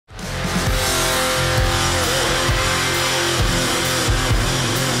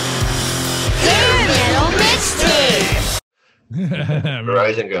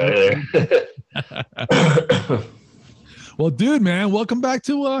Rising guy there. Well, dude, man, welcome back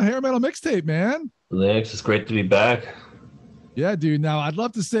to Hair Metal Mixtape, man. Thanks. It's great to be back. Yeah, dude. Now, I'd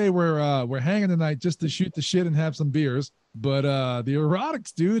love to say we're hanging tonight just to shoot the shit and have some beers, but the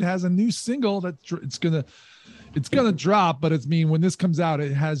Erotics dude has a new single that it's gonna drop, but when this comes out,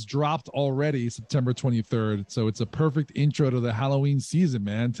 it has dropped already, September 23rd. So it's a perfect intro to the Halloween season,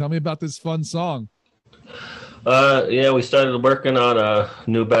 man. Tell me about this fun song. Yeah, we started working on a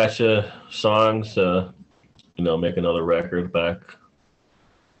new batch of songs. Make another record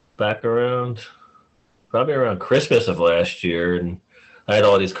back around probably around Christmas of last year, and I had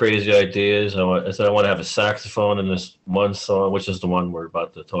all these crazy ideas. I said I want to have a saxophone in this one song, which is the one we're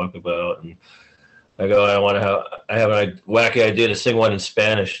about to talk about, and I have a wacky idea to sing one in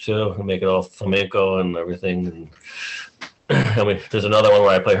Spanish too, and make it all flamenco and everything. And I mean, there's another one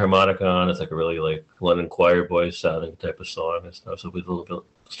where I play harmonica on. It's like a really like London choir boy sounding type of song and stuff. So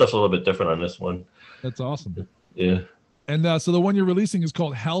stuff's a little bit different on this one. That's awesome. Yeah. And so the one you're releasing is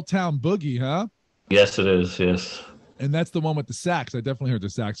called Helltown Boogie, huh? Yes, it is. Yes. And that's the one with the sax. I definitely heard the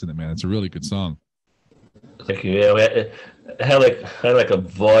sax in it, man. It's a really good song. Thank you. Yeah, it had like a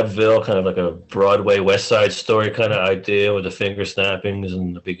vaudeville, kind of like a Broadway West Side Story kind of idea with the finger snappings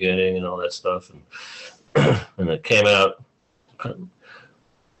in the beginning and all that stuff, and it came out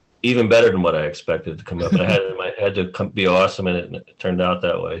even better than what I expected to come out. But I had to be awesome, and it turned out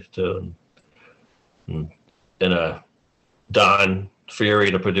that way too. And Don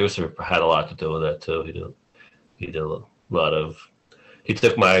Fury, the producer, had a lot to do with that too. He did a lot of. He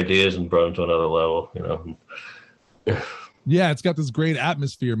took my ideas and brought them to another level, Yeah, it's got this great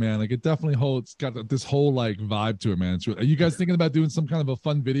atmosphere, man. Like it definitely it's got this whole like vibe to it, man. Are you guys thinking about doing some kind of a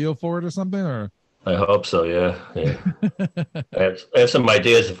fun video for it or something? Or I hope so. Yeah. I have some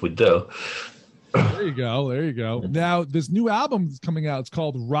ideas if we do. There you go. Now this new album is coming out. It's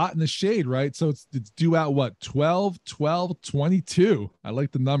called Rot in the Shade, right? So it's due out what, 12, 12, 22. I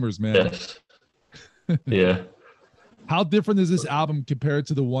like the numbers, man. Yes. Yeah. How different is this album compared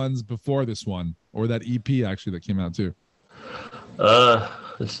to the ones before this one, or that EP actually that came out too?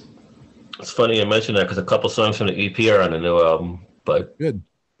 It's funny you mentioned that because a couple songs from the EP are on the new album, but good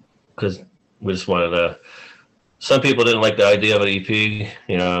because we just wanted to. Some people didn't like the idea of an EP,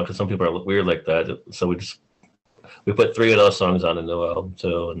 because some people are weird like that. So we put 3 of those songs on the new album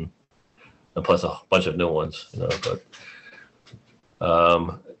too, and plus a bunch of new ones, But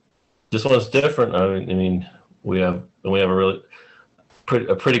this one's different. I mean, we have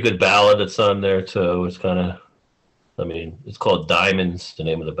a pretty good ballad that's on there too. It's kind of, it's called Diamonds, the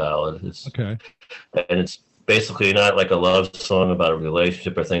name of the ballad. It's okay, and it's basically not like a love song about a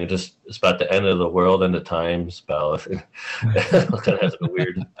relationship or thing. It's about the end of the world and the times ballad. It kind of has a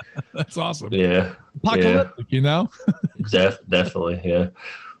weird. That's awesome. Yeah, apocalyptic, Definitely, yeah.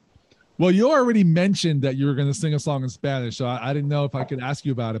 Well, you already mentioned that you were going to sing a song in Spanish, so I didn't know if I could ask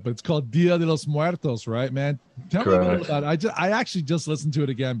you about it, but it's called Dia de los Muertos, right, man? Tell me a little about it. I actually just listened to it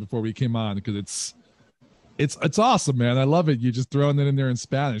again before we came on because it's awesome, man. I love it. You just throwing it in there in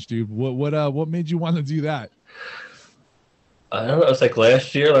Spanish, dude. What made you want to do that? I don't know. It was like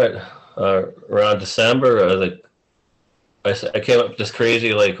last year, like around December. I came up with this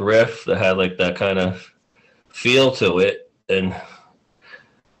crazy like riff that had like that kind of feel to it, and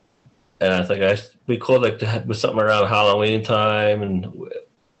I think we could like to have something around Halloween time, and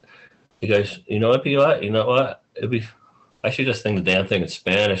you guys, you know what? I should just sing the damn thing in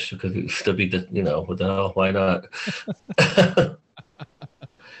Spanish because it should be, what the hell? Why not?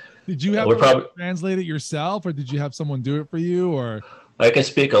 Did you have to translate it yourself, or did you have someone do it for you? Or I can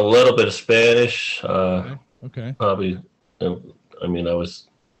speak a little bit of Spanish. Okay. Probably. I was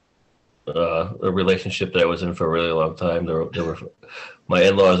a relationship that I was in for a really long time. My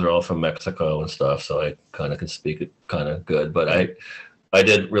in-laws are all from Mexico and stuff, so I kind of can speak it kind of good. But I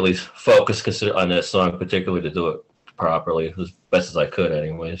did really focus on that song particularly to do it properly as best as I could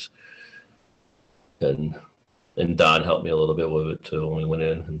anyways, and Don helped me a little bit with it too when we went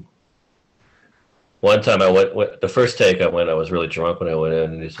in. And one time I went the first take I was really drunk when I went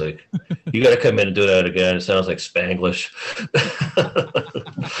in, and he's like, you got to come in and do that again, it sounds like Spanglish.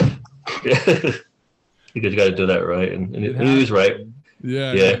 Because you got to do that right, and he was right.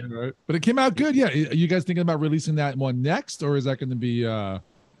 Yeah. Right. But it came out good. Yeah. Are you guys thinking about releasing that one next, or is that going to be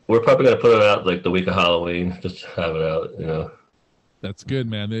We're probably going to put it out like the week of Halloween, just have it out, That's good,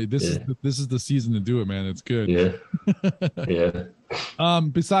 man. This is the season to do it, man. It's good. Yeah.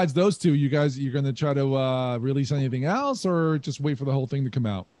 Besides those two, you're going to try to release anything else, or just wait for the whole thing to come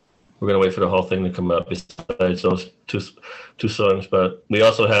out? We're going to wait for the whole thing to come out besides those two songs, but we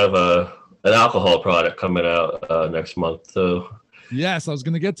also have an alcohol product coming out next month. So Yes, I was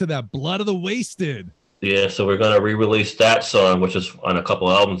gonna get to that. Blood of the Wasted. yeah, so we're gonna re-release that song, which is on a couple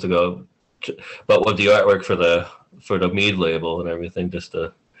albums ago, but with the artwork for the Mead label and everything, just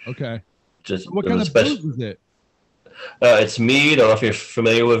to Okay. just What kind of booze is it? It's mead. I don't know if you're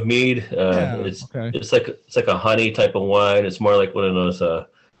familiar with mead. Yeah. It's Okay. it's like a honey type of wine. It's more like one of those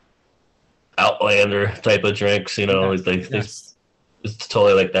Outlander type of drinks. You know, Yes. it's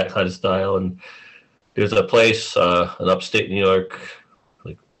totally like that kind of style. And there's a place in upstate New York,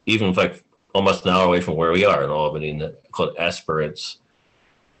 like even like almost an hour away from where we are in Albany, called Aspirants,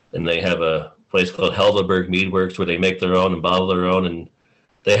 and they have a place called Helderberg Mead Works where they make their own and bottle their own, and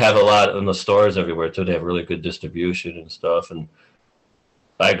they have a lot in the stores everywhere too. They have really good distribution and stuff, and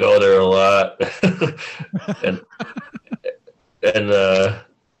I go there a lot. and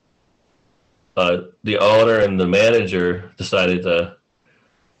the owner and the manager decided to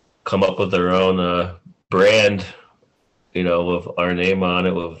come up with their own brand, you know, with our name on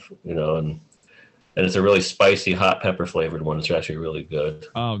it, with and it's a really spicy hot pepper flavored one. It's actually really good.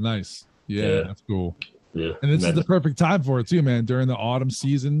 Oh, nice. Yeah, that's cool. Yeah, and this is the perfect time for it too, man. During the autumn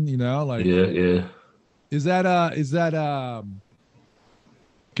season, like yeah. Is that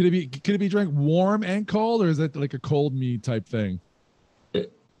could it be drank warm and cold, or is that like a cold mead type thing?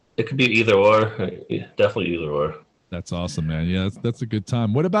 It could be either or. Definitely either or. That's awesome, man. Yeah, that's a good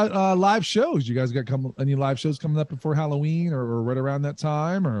time. What about live shows? You guys got any live shows coming up before Halloween or right around that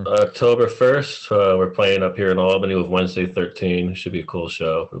time? Or October 1st, we're playing up here in Albany with Wednesday 13. Should be a cool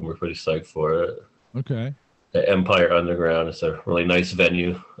show, and we're pretty psyched for it. Okay. The Empire Underground. It's a really nice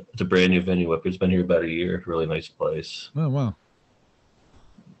venue. It's a brand new venue up here. It's been here about a year. Really nice place. Oh wow.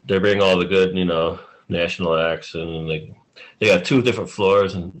 They bring all the good, national acts, and they got 2 different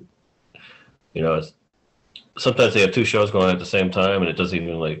floors, and sometimes they have 2 shows going on at the same time, and it doesn't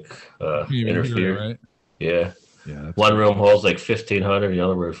even interfere. Right? Yeah. Yeah. One room holds like 1,500, the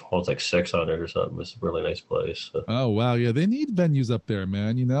other room holds like 600 or something. It's a really nice place. So. Oh wow, yeah, they need venues up there,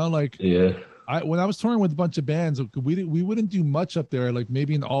 man. Yeah. When I was touring with a bunch of bands, we wouldn't do much up there, like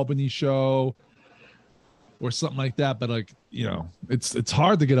maybe an Albany show or something like that. But it's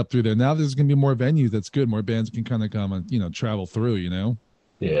hard to get up through there. Now there's gonna be more venues. That's good. More bands can kind of come and travel through. Yeah.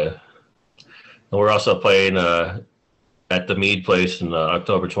 And we're also playing at the Mead place on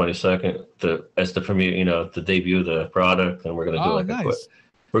October 22nd as the premiere, to debut the product, and we're gonna do nice.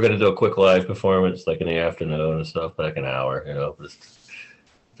 We're gonna do a quick live performance like in the afternoon and stuff, like an hour, just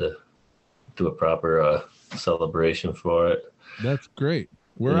to do a proper celebration for it. That's great.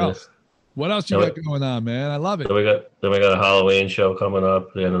 Where else? What else you got going on, man? I love it. Then we got a Halloween show coming up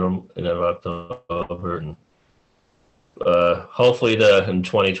at the end of October, and hopefully in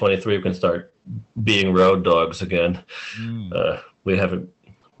 2023 we can start being road dogs again. We haven't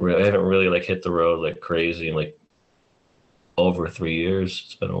really hit the road like crazy in over 3 years.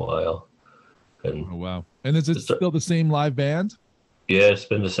 It's been a while. And oh wow. And is it still the same live band? Yeah, it's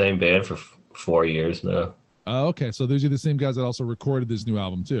been the same band for 4 years now. Oh, okay. So those are the same guys that also recorded this new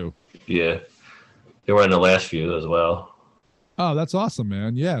album too. Yeah. They were in the last few as well. Oh, that's awesome,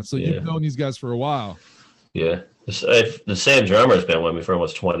 man. Yeah. So you've known these guys for a while. Yeah. The same drummer's been with me for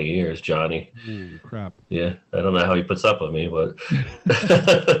almost 20 years, Johnny. Ooh, crap. Yeah. I don't know how he puts up with me, but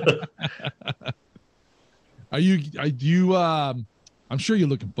I'm sure you're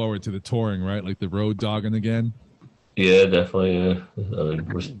looking forward to the touring, right? Like the road dogging again. Yeah, definitely. Yeah. I mean,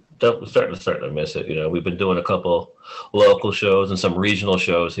 we're starting to miss it. We've been doing a couple local shows and some regional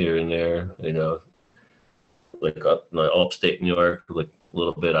shows here and there, like up in upstate New York, like a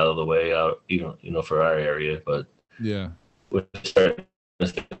little bit out of the way out, for our area. But yeah, we're starting to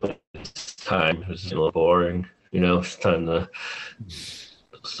think it's time. It's a little boring, it's time to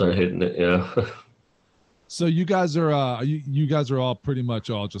start hitting it, So you guys are you guys are all pretty much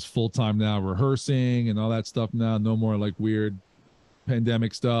all just full time now, rehearsing and all that stuff now. No more like weird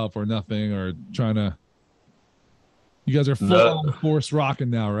pandemic stuff or nothing, or trying to. You guys are full on force rocking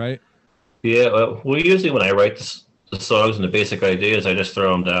now, right? Yeah. Well, usually when I write the songs and the basic ideas, I just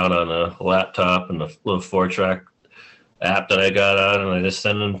throw them down on a laptop and a little 4-track app that I got on, and I just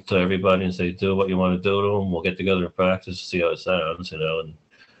send them to everybody and say, "Do what you want to do to them. We'll get together and practice, see how it sounds," And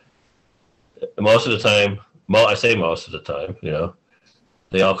most of the time, I say most of the time,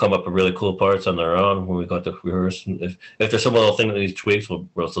 they all come up with really cool parts on their own when we got to rehearse. And if there's some little thing that needs tweaks,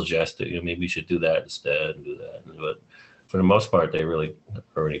 we'll suggest it. Maybe we should do that instead and do that. But for the most part, they really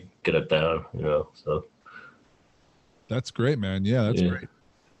already get it down, So that's great, man. Yeah, that's great.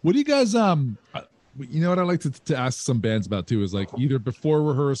 What do you guys You know what I like to ask some bands about too is like either before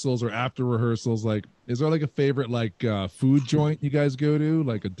rehearsals or after rehearsals. Like, is there like a favorite like food joint you guys go to,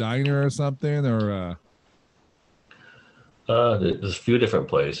 like a diner or something, or? There's a few different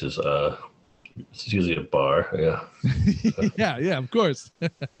places. It's usually a bar. Yeah. Yeah, of course.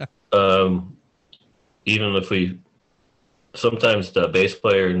 Even if sometimes the bass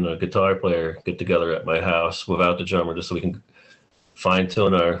player and the guitar player get together at my house without the drummer, just so we can fine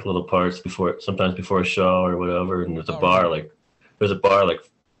tune our little parts sometimes before a show or whatever. And there's a bar like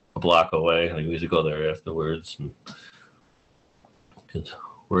a block away, and we usually go there afterwards. And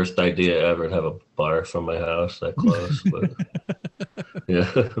worst idea ever to have a bar from my house that close, but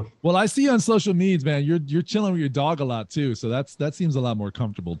yeah. Well, I see on social medias, man, you're chilling with your dog a lot too, so that seems a lot more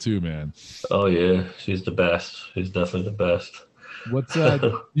comfortable too, man. Oh yeah, she's the best. She's definitely the best. What's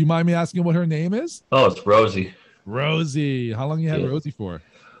you mind me asking what her name is? Oh, it's Rosie. Rosie. How long you had Rosie for?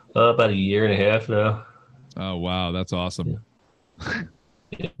 About a year and a half now. Oh wow, that's awesome.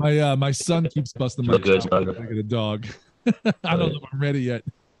 Yeah. My son keeps busting my good. I get a dog. I don't know if I'm ready yet.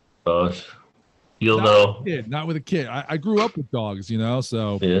 You'll know. Not with a kid. I grew up with dogs,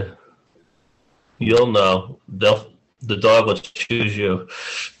 so yeah. You'll know. The dog will choose you.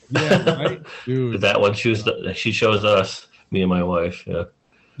 Yeah, right. Dude. That one she chose us, me and my wife. Yeah.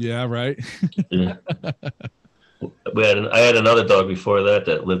 Yeah, right. Yeah. I had another dog before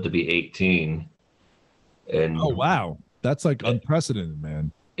that lived to be 18. And oh wow. That's like unprecedented,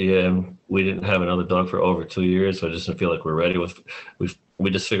 man. Yeah, we didn't have another dog for over 2 years, so I just didn't feel like we're ready. We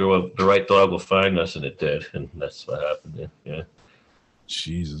just figured, well, the right dog will find us, and it did, and that's what happened. Yeah.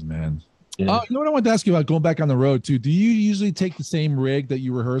 Jesus, man. Yeah. You know what I wanted to ask you about going back on the road too? Do you usually take the same rig that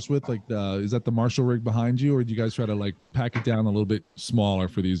you rehearse with? Like, is that the Marshall rig behind you, or do you guys try to like pack it down a little bit smaller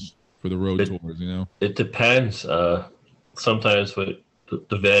for the road tours? It depends. Sometimes with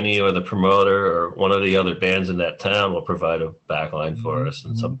the venue or the promoter or one of the other bands in that town will provide a backline for us,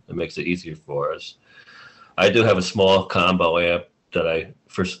 and it makes it easier for us. I do have a small combo amp that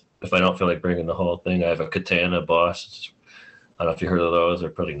if I don't feel like bringing the whole thing, I have a Katana Boss. I don't know if you heard of those. They're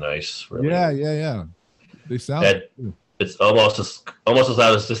pretty nice. Really. Yeah. They sound. It's almost as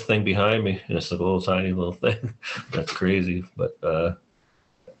loud as this thing behind me, and it's a little tiny little thing. That's crazy, but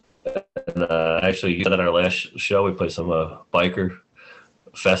actually, at our last show, we played some biker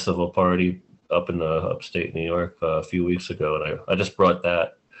festival party up in upstate New York a few weeks ago, and I just brought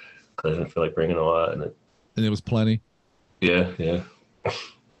that because I didn't feel like bringing a lot, and it was plenty. Yeah.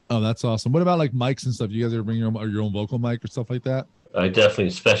 Oh, that's awesome. What about like mics and stuff? You guys ever bring your own vocal mic or stuff like that? I definitely,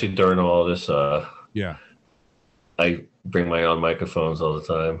 especially during all this. Yeah. I bring my own microphones all the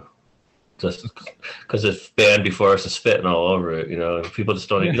time, just because this band before us is spitting all over it. And people just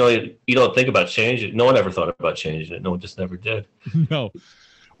don't. You don't think about changing it. No one ever thought about changing it. No one just never did. No.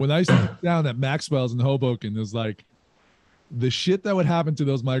 When I used to sit down at Maxwell's in Hoboken, there's like the shit that would happen to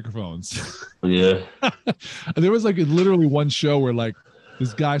those microphones. Yeah. There was like literally one show where like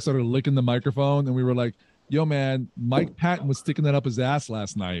this guy started licking the microphone, and we were like, yo, man, Mike Patton was sticking that up his ass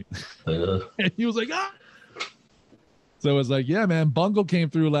last night. And he was like, ah. So it was like, yeah, man, Bungle came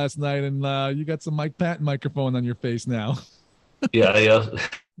through last night, and you got some Mike Patton microphone on your face now. Yeah.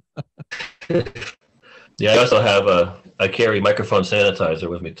 Yeah, I also have I carry microphone sanitizer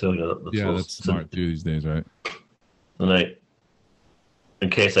with me too. That's smart too these days, right? And in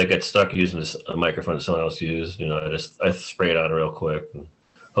case I get stuck using a microphone that someone else used, I spray it on real quick and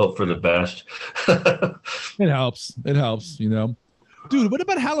hope for the best. It helps, Dude, what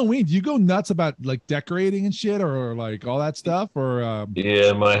about Halloween? Do you go nuts about like decorating and shit, or like all that stuff, or?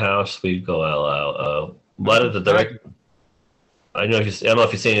 Yeah, in my house we go all out. A lot of the I don't know if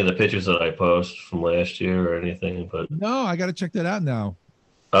you've seen any of the pictures that I post from last year or anything, but no, I got to check that out now.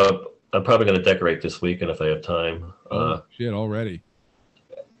 I'm probably going to decorate this weekend if I have time. Shit, already.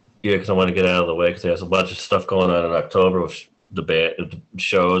 Yeah, because I want to get out of the way because there's a bunch of stuff going on in October with the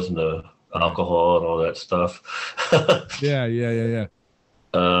shows and the alcohol and all that stuff. Yeah.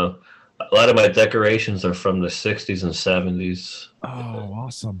 A lot of my decorations are from the 60s and 70s. Oh,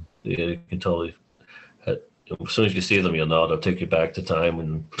 awesome. Yeah, you can totally. As soon as you see them, you'll know. They'll take you back to time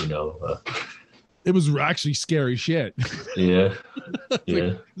when it was actually scary shit. Yeah.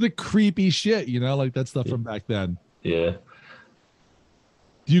 Like the creepy shit, like that stuff from back then. Yeah.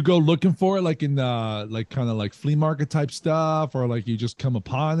 Do you go looking for it like in like kind of like flea market type stuff, or like you just come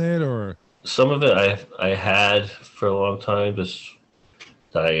upon it, or? Some of it I had for a long time, just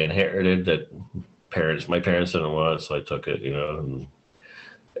that I inherited that my parents didn't want, so I took it, and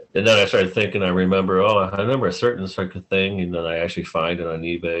then I started thinking, I remember a certain sort of thing, and then I actually find it on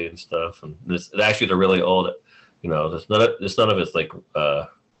eBay and stuff. And they're really old, there's none of it's like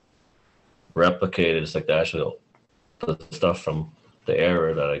replicated. It's like the actual the stuff from the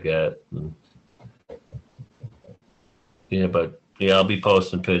era that I get. And yeah, but yeah, I'll be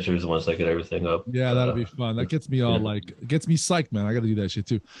posting pictures once I get everything up. Yeah, that'll be fun. That gets me all like, it gets me psyched, man. I got to do that shit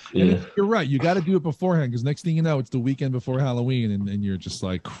too. Yeah. And you're right. You got to do it beforehand because next thing you know, it's the weekend before Halloween, and you're just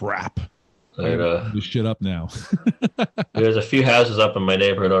like, crap. I gotta do shit up now. There's a few houses up in my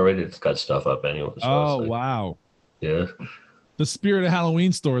neighborhood already that's got stuff up anyway. So oh, like, wow. Yeah. The spirit of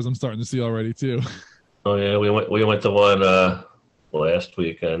Halloween stores I'm starting to see already too. Oh yeah, we went to one last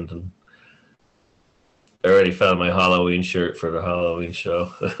weekend, and I already found my Halloween shirt for the Halloween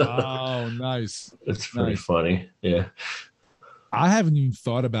show. Oh, nice. It's pretty funny. Yeah. I haven't even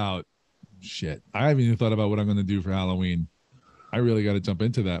thought about shit. I haven't even thought about what I'm going to do for Halloween. I really got to jump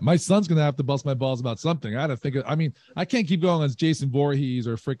into that. My son's going to have to bust my balls about something. I got to think of, I mean, I can't keep going as Jason Voorhees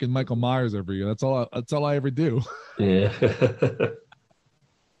or freaking Michael Myers every year. That's all I ever do. Yeah. But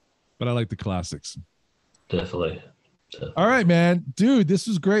I like the classics. Definitely. All right, man. Dude, this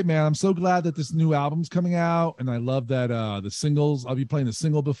was great, man. I'm so glad that this new album's coming out, and I love that the singles, I'll be playing the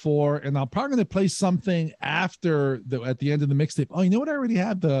single before, and I'm probably going to play something after at the end of the mixtape. Oh, you know what? I already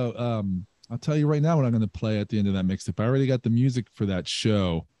have I'll tell you right now what I'm going to play at the end of that mixtape. I already got the music for that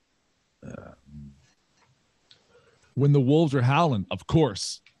show. When the Wolves Are Howling, of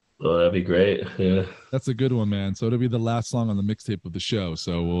course. Oh, that'd be great. Yeah. That's a good one, man. So it'll be the last song on the mixtape of the show.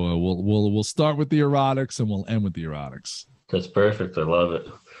 So we'll start with the Erotics and we'll end with the Erotics. That's perfect. I love it.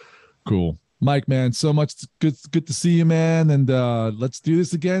 Cool. Mike, man, so much good to see you, man. And let's do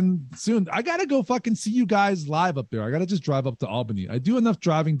this again soon. I gotta go fucking see you guys live up there. I gotta just drive up to Albany. I do enough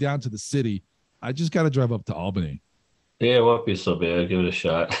driving down to the city. I just gotta drive up to Albany. Yeah, it won't be so bad. Give it a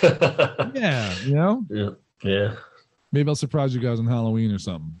shot. Yeah, you know? Yeah. Yeah. Maybe I'll surprise you guys on Halloween or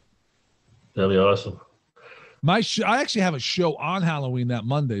something. That'd be awesome. I actually have a show on Halloween that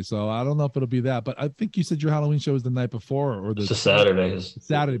Monday, so I don't know if it'll be that, but I think you said your Halloween show is the night before or it's a Saturday. It's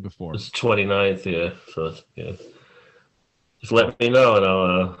Saturday before. It's 29th, yeah. So it's, yeah. Just let me know and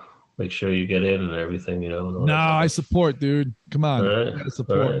I'll make sure you get in and everything, you know. No, I support, dude. Come on. All right. I gotta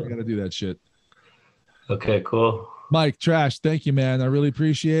support. All right. I gotta do that shit. Okay, cool. Mike, Trash, thank you, man. I really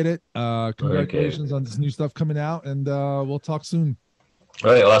appreciate it. Congratulations on this new stuff coming out, and we'll talk soon.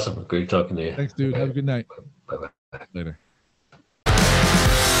 All right, awesome. Great talking to you. Thanks, dude. Have a good night. Bye-bye. Later.